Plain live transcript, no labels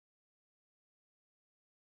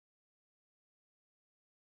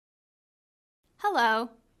Hello,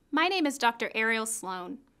 my name is Dr. Ariel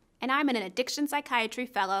Sloan, and I'm an addiction psychiatry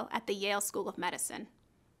fellow at the Yale School of Medicine.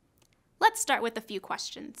 Let's start with a few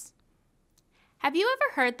questions. Have you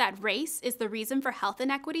ever heard that race is the reason for health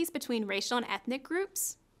inequities between racial and ethnic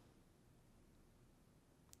groups?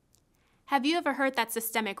 Have you ever heard that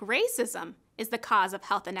systemic racism is the cause of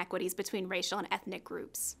health inequities between racial and ethnic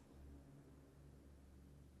groups?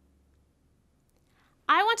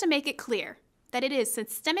 I want to make it clear that it is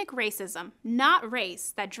systemic racism, not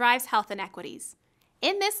race, that drives health inequities.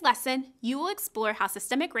 In this lesson, you will explore how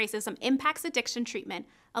systemic racism impacts addiction treatment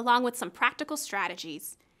along with some practical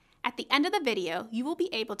strategies. At the end of the video, you will be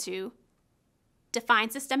able to define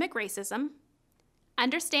systemic racism,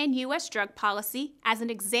 understand U.S. drug policy as an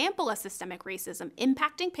example of systemic racism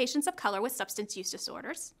impacting patients of color with substance use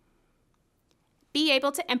disorders, be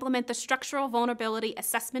able to implement the structural vulnerability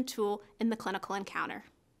assessment tool in the clinical encounter.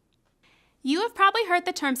 You have probably heard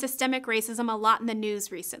the term systemic racism a lot in the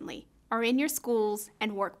news recently, or in your schools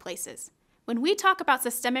and workplaces. When we talk about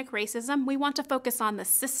systemic racism, we want to focus on the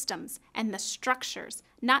systems and the structures,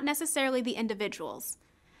 not necessarily the individuals.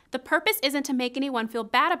 The purpose isn't to make anyone feel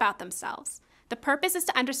bad about themselves. The purpose is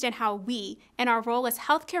to understand how we, in our role as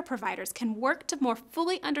healthcare providers, can work to more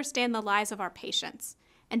fully understand the lives of our patients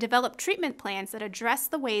and develop treatment plans that address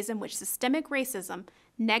the ways in which systemic racism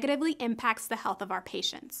negatively impacts the health of our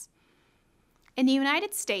patients. In the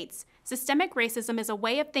United States, systemic racism is a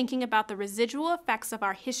way of thinking about the residual effects of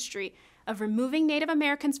our history of removing Native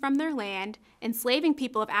Americans from their land, enslaving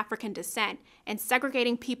people of African descent, and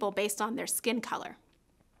segregating people based on their skin color.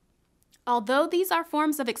 Although these are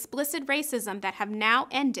forms of explicit racism that have now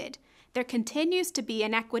ended, there continues to be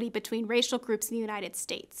inequity between racial groups in the United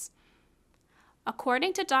States.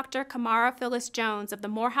 According to Dr. Kamara Phyllis Jones of the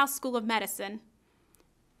Morehouse School of Medicine,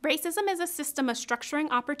 racism is a system of structuring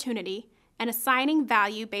opportunity and assigning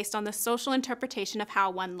value based on the social interpretation of how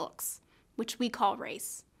one looks, which we call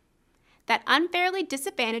race, that unfairly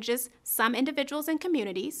disadvantages some individuals and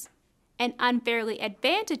communities and unfairly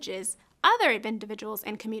advantages other individuals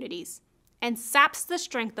and communities, and saps the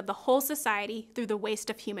strength of the whole society through the waste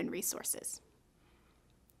of human resources.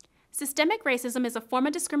 Systemic racism is a form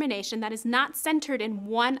of discrimination that is not centered in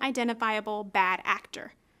one identifiable bad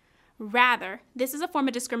actor. Rather, this is a form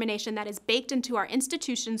of discrimination that is baked into our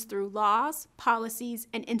institutions through laws, policies,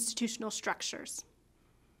 and institutional structures.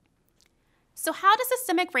 So how does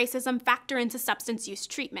systemic racism factor into substance use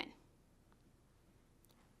treatment?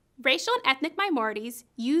 Racial and ethnic minorities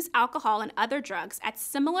use alcohol and other drugs at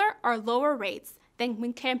similar or lower rates than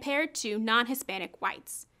when compared to non-Hispanic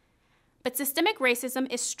whites. But systemic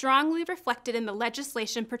racism is strongly reflected in the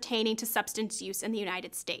legislation pertaining to substance use in the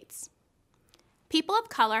United States. People of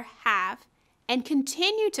color have and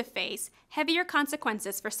continue to face heavier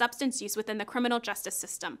consequences for substance use within the criminal justice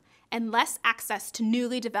system and less access to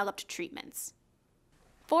newly developed treatments.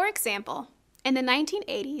 For example, in the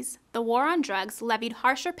 1980s, the war on drugs levied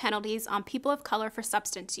harsher penalties on people of color for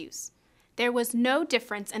substance use. There was no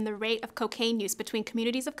difference in the rate of cocaine use between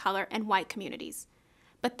communities of color and white communities,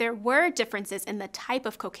 but there were differences in the type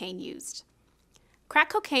of cocaine used. Crack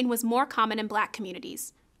cocaine was more common in black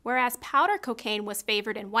communities, whereas powder cocaine was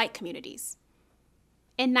favored in white communities.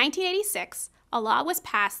 In 1986, a law was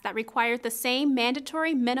passed that required the same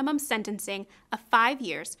mandatory minimum sentencing of 5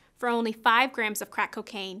 years for only 5 grams of crack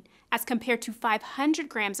cocaine as compared to 500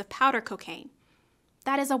 grams of powder cocaine.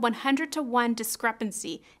 That is a 100-to-1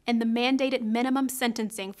 discrepancy in the mandated minimum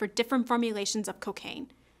sentencing for different formulations of cocaine.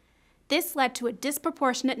 This led to a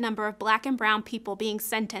disproportionate number of black and brown people being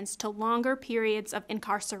sentenced to longer periods of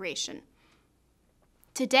incarceration.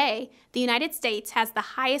 Today, the United States has the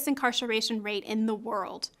highest incarceration rate in the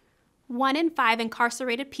world. 1 in 5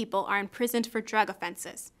 incarcerated people are imprisoned for drug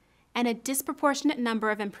offenses, and a disproportionate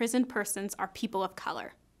number of imprisoned persons are people of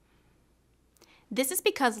color. This is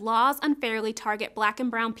because laws unfairly target black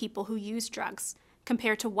and brown people who use drugs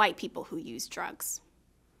compared to white people who use drugs.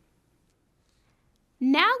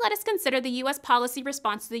 Now let us consider the U.S. policy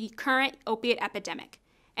response to the current opiate epidemic,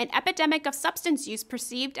 an epidemic of substance use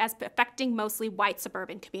perceived as affecting mostly white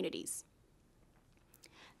suburban communities.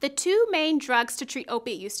 The 2 main drugs to treat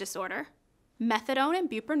opiate use disorder, methadone and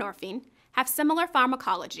buprenorphine, have similar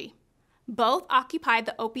pharmacology. Both occupy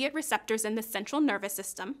the opiate receptors in the central nervous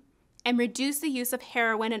system and reduce the use of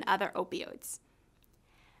heroin and other opioids.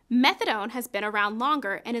 Methadone has been around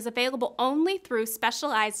longer and is available only through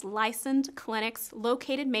specialized licensed clinics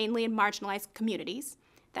located mainly in marginalized communities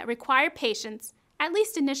that require patients, at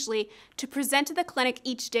least initially, to present to the clinic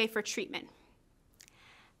each day for treatment.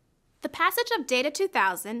 The passage of Data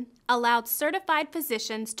 2000 allowed certified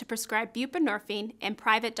physicians to prescribe buprenorphine in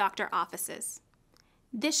private doctor offices.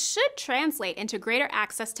 This should translate into greater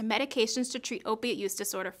access to medications to treat opiate use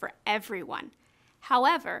disorder for everyone.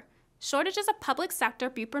 However, shortages of public sector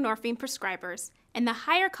buprenorphine prescribers and the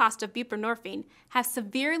higher cost of buprenorphine have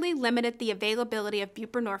severely limited the availability of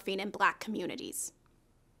buprenorphine in Black communities.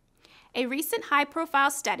 A recent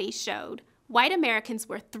high-profile study showed white Americans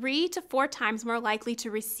were 3 to 4 times more likely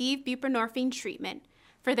to receive buprenorphine treatment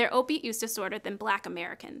for their opiate use disorder than Black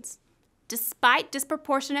Americans, despite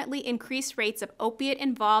disproportionately increased rates of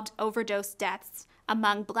opiate-involved overdose deaths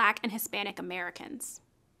among Black and Hispanic Americans.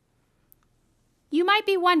 You might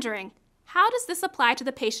be wondering, how does this apply to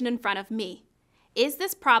the patient in front of me? Is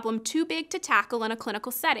this problem too big to tackle in a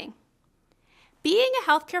clinical setting? Being a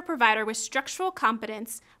healthcare provider with structural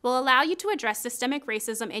competence will allow you to address systemic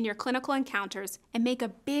racism in your clinical encounters and make a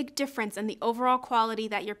big difference in the overall quality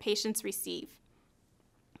that your patients receive.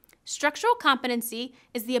 Structural competency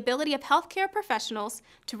is the ability of healthcare professionals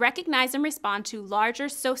to recognize and respond to larger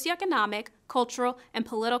socioeconomic, cultural, and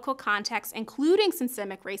political contexts, including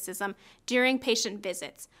systemic racism, during patient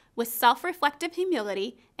visits, with self-reflective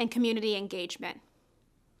humility and community engagement.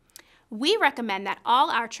 We recommend that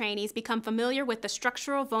all our trainees become familiar with the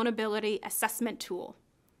Structural Vulnerability Assessment tool.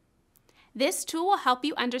 This tool will help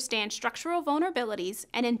you understand structural vulnerabilities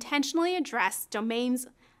and intentionally address domains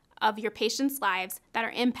of your patients' lives that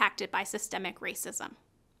are impacted by systemic racism.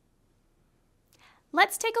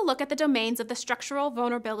 Let's take a look at the domains of the Structural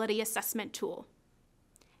Vulnerability Assessment tool.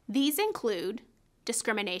 These include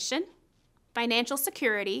discrimination, financial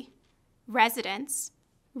security, residence,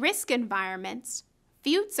 risk environments,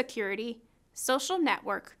 food security, social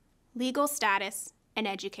network, legal status, and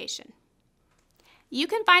education. You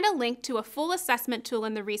can find a link to a full assessment tool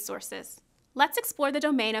in the resources. Let's explore the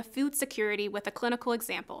domain of food security with a clinical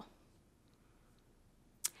example.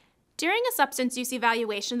 During a substance use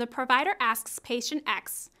evaluation, the provider asks patient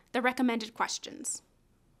X the recommended questions.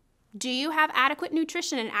 Do you have adequate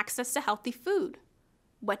nutrition and access to healthy food?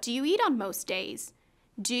 What do you eat on most days?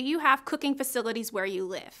 Do you have cooking facilities where you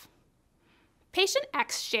live? Patient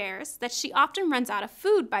X shares that she often runs out of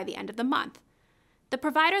food by the end of the month. The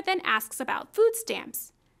provider then asks about food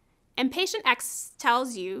stamps, and patient X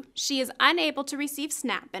tells you she is unable to receive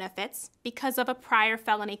SNAP benefits because of a prior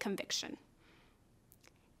felony conviction.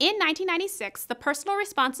 In 1996, the Personal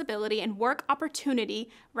Responsibility and Work Opportunity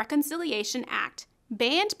Reconciliation Act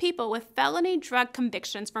banned people with felony drug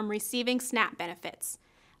convictions from receiving SNAP benefits,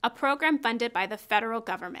 a program funded by the federal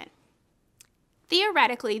government.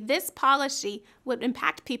 Theoretically, this policy would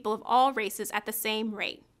impact people of all races at the same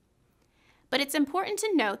rate. But it's important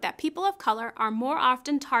to note that people of color are more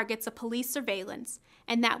often targets of police surveillance,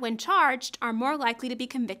 and that when charged, are more likely to be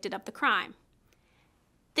convicted of the crime.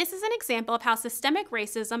 This is an example of how systemic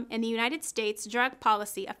racism in the United States drug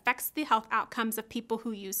policy affects the health outcomes of people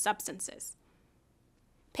who use substances.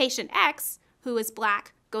 Patient X, who is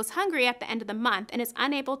Black, goes hungry at the end of the month and is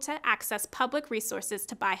unable to access public resources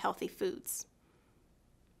to buy healthy foods.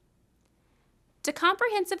 To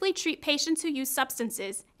comprehensively treat patients who use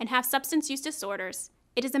substances and have substance use disorders,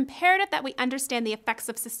 it is imperative that we understand the effects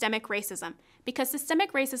of systemic racism, because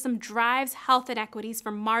systemic racism drives health inequities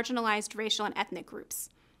for marginalized racial and ethnic groups.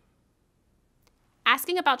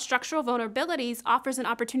 Asking about structural vulnerabilities offers an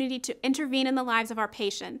opportunity to intervene in the lives of our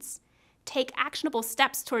patients, take actionable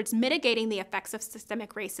steps towards mitigating the effects of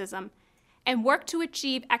systemic racism, and work to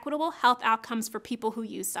achieve equitable health outcomes for people who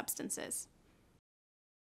use substances.